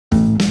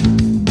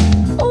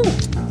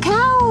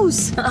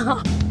cows.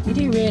 You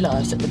do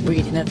realise that the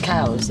breeding of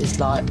cows is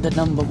like the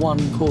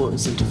 #1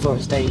 cause of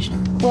deforestation?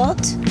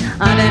 What?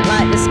 I don't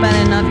like the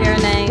spelling of your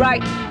name.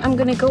 Right, I'm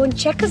gonna go and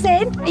check us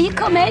in. Are you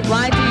coming?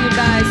 Why do you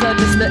guys all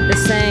just look the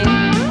same?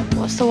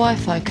 What's the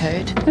Wi-Fi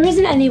code? There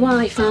isn't any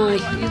Wi-Fi.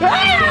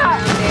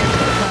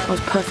 I was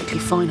perfectly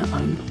fine at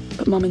home,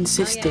 but Mum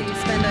insisted. You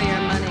spend all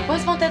your money.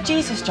 Where's my dead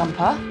Jesus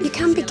jumper? You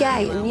can be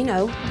gay and, you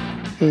know,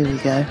 Here we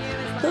go.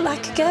 look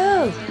like a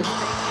girl.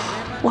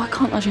 Why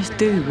can't I just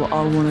do what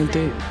I want to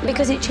do?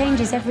 Because it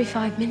changes every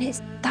 5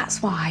 minutes.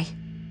 That's why.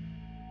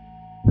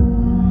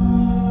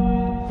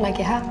 Like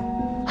your hat?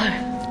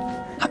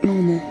 Like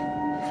normal.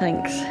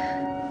 Thanks.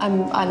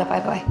 I'm Isla, by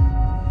the way.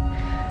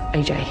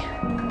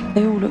 AJ.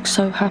 They all look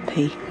so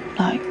happy,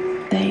 like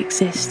they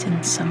exist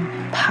in some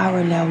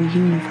parallel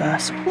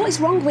universe. What is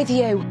wrong with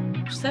you?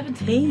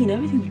 17,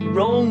 everything's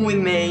wrong with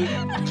me.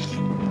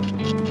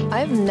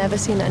 I've never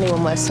seen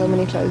anyone wear so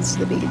many clothes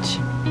to the beach.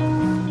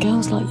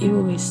 Girls like you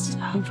always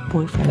have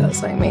boyfriends.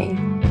 Girls like me.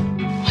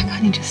 Why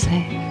can't you just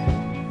say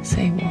it?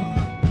 Say what?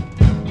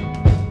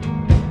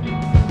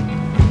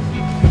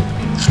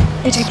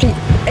 AJ, please.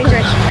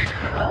 AJ.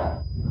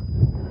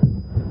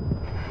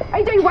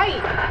 AJ,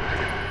 wait!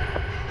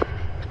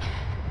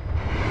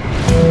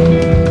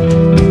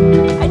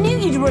 I knew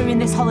you'd ruin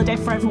this holiday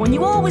for everyone.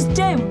 You always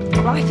do.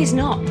 Life is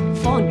not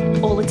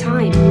fun all the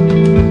time.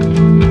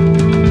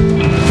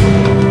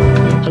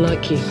 I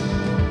like you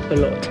a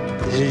lot.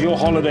 This is your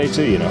holiday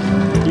too, you know.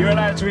 You're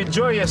allowed to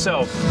enjoy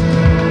yourself.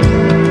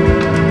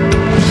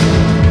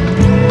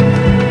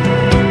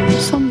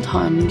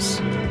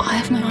 Sometimes I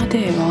have no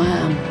idea who I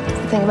am.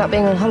 The thing about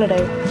being on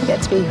holiday, you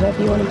get to be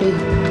whoever you want to be.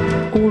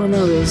 All I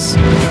know is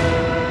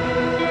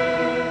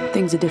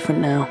things are different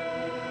now.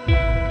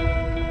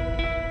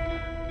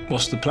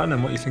 What's the plan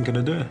and what are you thinking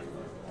of doing?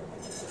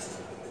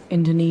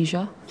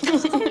 Indonesia.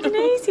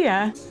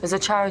 Indonesia? There's a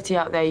charity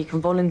out there you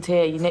can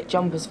volunteer, you knit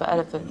jumpers for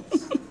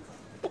elephants.